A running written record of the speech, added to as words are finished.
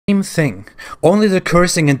Same thing, only the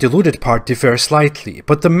cursing and deluded part differ slightly,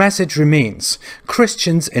 but the message remains: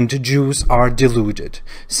 Christians and Jews are deluded.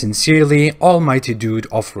 Sincerely, Almighty Dude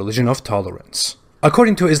of Religion of Tolerance.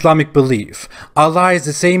 According to Islamic belief, Allah is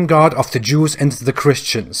the same God of the Jews and the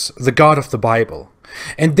Christians, the God of the Bible.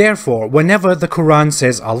 And therefore, whenever the Quran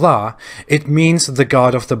says Allah, it means the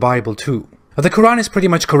God of the Bible too. The Quran is pretty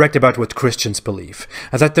much correct about what Christians believe,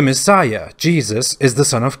 that the Messiah, Jesus, is the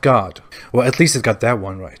Son of God. Well, at least it got that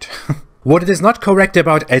one right. What it is not correct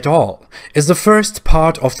about at all is the first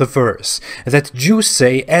part of the verse, that Jews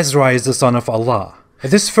say Ezra is the son of Allah.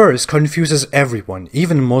 This verse confuses everyone,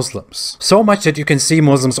 even Muslims. So much that you can see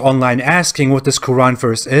Muslims online asking what this Quran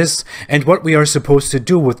verse is, and what we are supposed to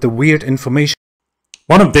do with the weird information.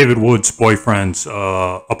 One of David Wood's boyfriends,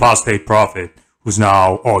 Apostate Prophet, who's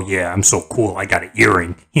now, oh yeah, I'm so cool, I got an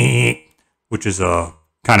earring, which is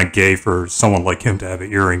kind of gay for someone like him to have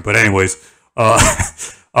an earring. But anyways,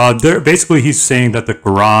 basically he's saying that the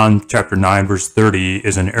Quran, chapter 9, verse 30,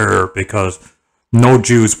 is an error because no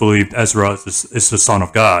Jews believed Ezra is the son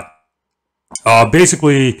of God.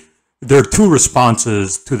 Basically, there are two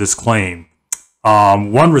responses to this claim.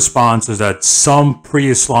 One response is that some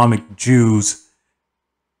pre-Islamic Jews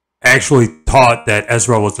actually taught that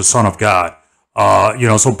Ezra was the son of God.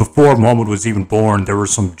 So before Muhammad was even born, there were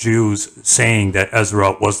some Jews saying that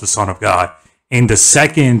Ezra was the son of God. And the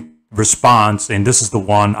second response, and this is the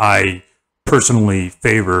one I personally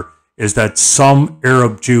favor, is that some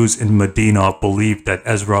Arab Jews in Medina believed that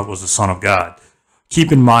Ezra was the son of God.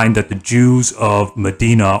 Keep in mind that the Jews of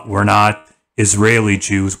Medina were not Israeli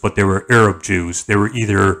Jews, but they were Arab Jews. They were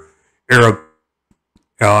either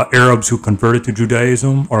Arabs who converted to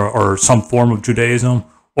Judaism or some form of Judaism,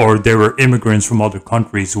 or they were immigrants from other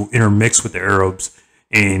countries who intermixed with the Arabs.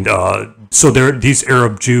 And so these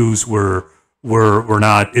Arab Jews were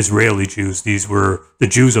not Israeli Jews. These were the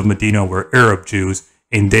Jews of Medina were Arab Jews,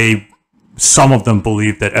 and some of them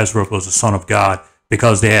believed that Ezra was the son of God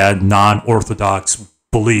because they had non-Orthodox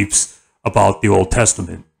beliefs about the Old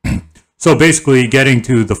Testament. So basically, getting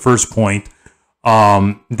to the first point,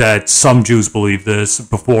 that some Jews believed this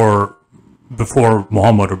before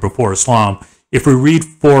Muhammad or before Islam. If we read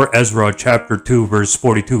 4 Ezra chapter 2, verse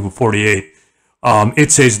 42 to 48,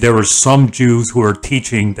 it says there were some Jews who were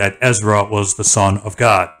teaching that Ezra was the son of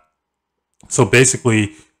God. So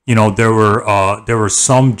basically, there were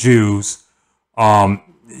some Jews,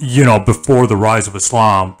 before the rise of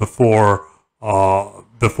Islam, before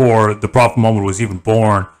the Prophet Muhammad was even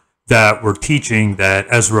born, that were teaching that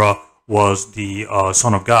Ezra was the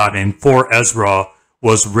son of God. And 4 Ezra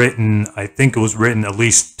was written, I think it was written at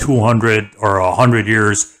least 200 or 100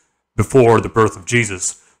 years before the birth of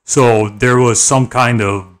Jesus. So there was some kind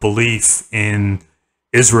of belief in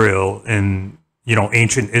Israel, in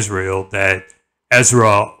ancient Israel, that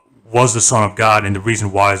Ezra was the son of God, and the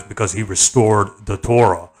reason why is because he restored the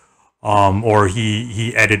Torah, or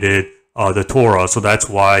he edited the Torah. So that's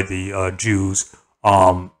why the Jews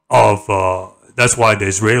that's why the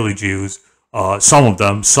Israeli Jews, some of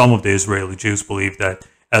the Israeli Jews believe that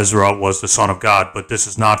Ezra was the son of God, but this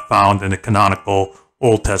is not found in the canonical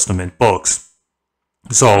Old Testament books.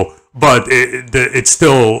 So, but it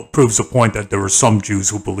still proves the point that there were some Jews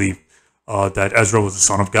who believed that Ezra was the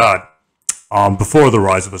son of God before the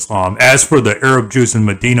rise of Islam. As for the Arab Jews in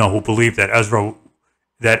Medina who believed that Ezra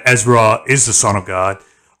is the son of God,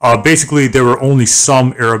 basically there were only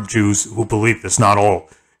some Arab Jews who believed this, not all.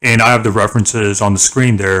 And I have the references on the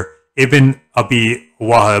screen there. Ibn Abi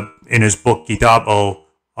Wahab, in his book Kitab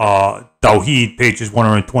al-Tawheed, pages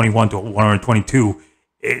 121 to 122,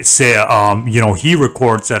 he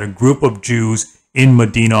records that a group of Jews in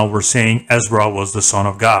Medina were saying Ezra was the son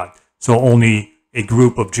of God. So only a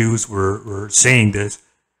group of Jews were saying this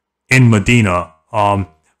in Medina.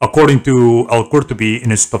 According to Al-Qurtubi in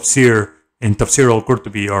his Tafsir, in Tafsir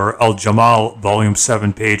Al-Qurtubi, or Al-Jamal, volume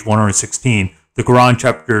 7, page 116, the Quran,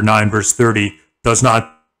 chapter 9, verse 30, does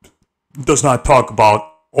not talk about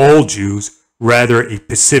all Jews, rather a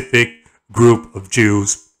specific group of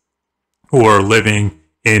Jews who are living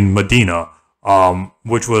in Medina,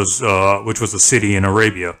 which was a city in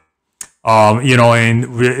Arabia.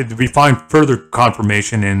 And we find further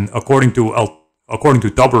confirmation in according to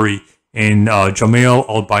Tabari in Jamil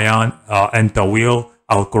al-Bayan and Tawil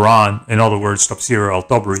al-Quran, in other words, Tafsir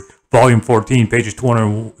al-Tabari, volume 14, pages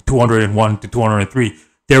 201 to 203.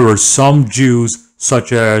 There were some Jews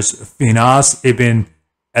such as Finas ibn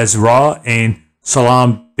Ezra and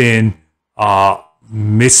Salam bin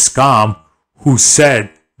Miskam who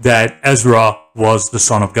said that Ezra was the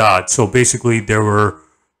son of God. So basically there were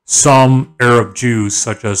some Arab Jews,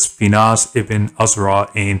 such as Finas ibn Ezra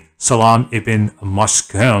and Salam ibn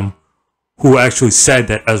Mashkem, who actually said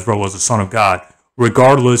that Ezra was the son of God.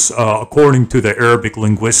 Regardless, according to the Arabic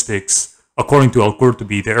linguistics, according to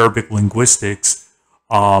Al-Qurtubi, the Arabic linguistics,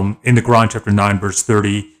 in the Quran chapter 9 verse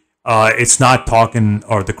 30, it's not talking,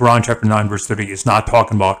 or the Quran chapter 9 verse 30 is not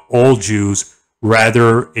talking about all Jews,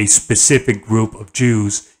 rather a specific group of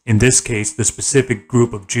Jews. In this case, the specific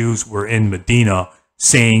group of Jews were in Medina,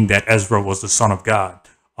 saying that Ezra was the son of God.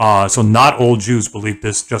 So not all Jews believe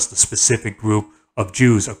this, just a specific group of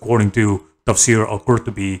Jews, according to Tafsir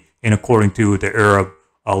al-Qurtubi and according to the Arab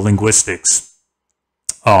linguistics.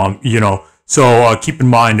 So keep in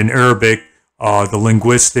mind, in Arabic, the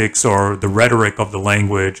linguistics or the rhetoric of the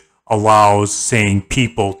language allows saying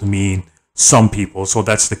people to mean some people. So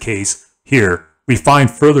that's the case here. We find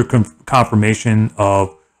further confirmation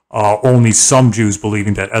of only some Jews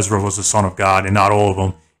believing that Ezra was the son of God and not all of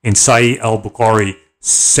them in Sahih al-Bukhari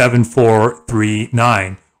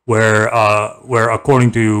 7439, where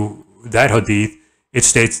according to that hadith, it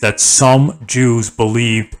states that some Jews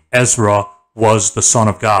believed Ezra was the son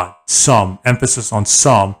of God. Some, emphasis on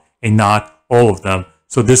some and not all of them.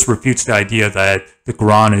 So this refutes the idea that the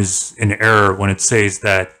Quran is in error when it says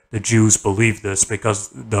that the Jews believe this,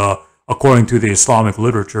 because according to the Islamic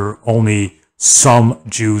literature, only some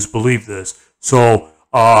Jews believe this. So,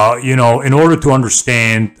 in order to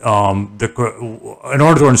understand what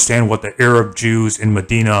the Arab Jews in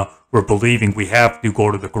Medina were believing, we have to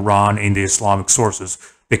go to the Quran and the Islamic sources,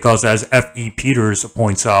 because as F.E. Peters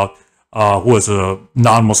points out, who is a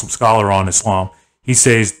non-Muslim scholar on Islam, he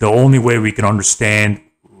says the only way we can understand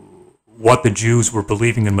what the Jews were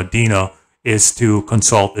believing in Medina is to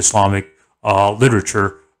consult Islamic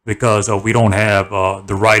literature, because we don't have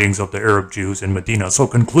the writings of the Arab Jews in Medina. So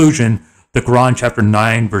conclusion, the Quran chapter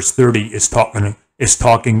 9 verse 30 is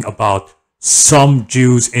talking about some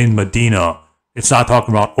Jews in Medina. It's not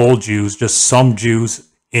talking about all Jews, just some Jews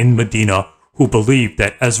in Medina who believed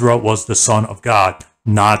that Ezra was the son of God,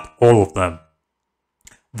 not all of them.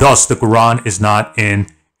 Thus, the Quran is not in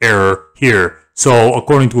error here. So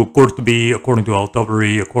according to Qurtubi, according to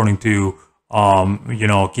Al-Tabari, according to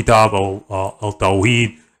Kitab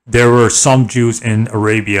al-Tawhid, there were some Jews in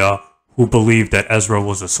Arabia who believed that Ezra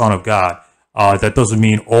was the son of God. That doesn't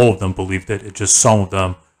mean all of them believed it. It's just some of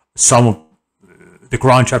them. The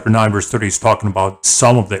Quran chapter 9 verse 30 is talking about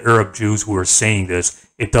some of the Arab Jews who are saying this.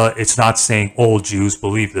 It's not saying all Jews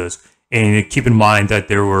believe this. And keep in mind that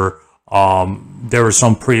there were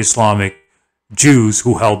some pre-Islamic Jews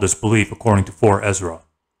who held this belief, according to 4 Ezra.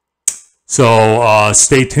 So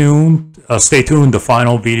stay tuned. Stay tuned. The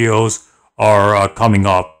final videos are coming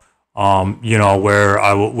up.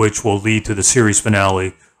 Which will lead to the series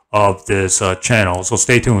finale of this channel. So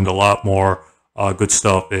stay tuned. A lot more good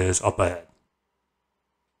stuff is up ahead.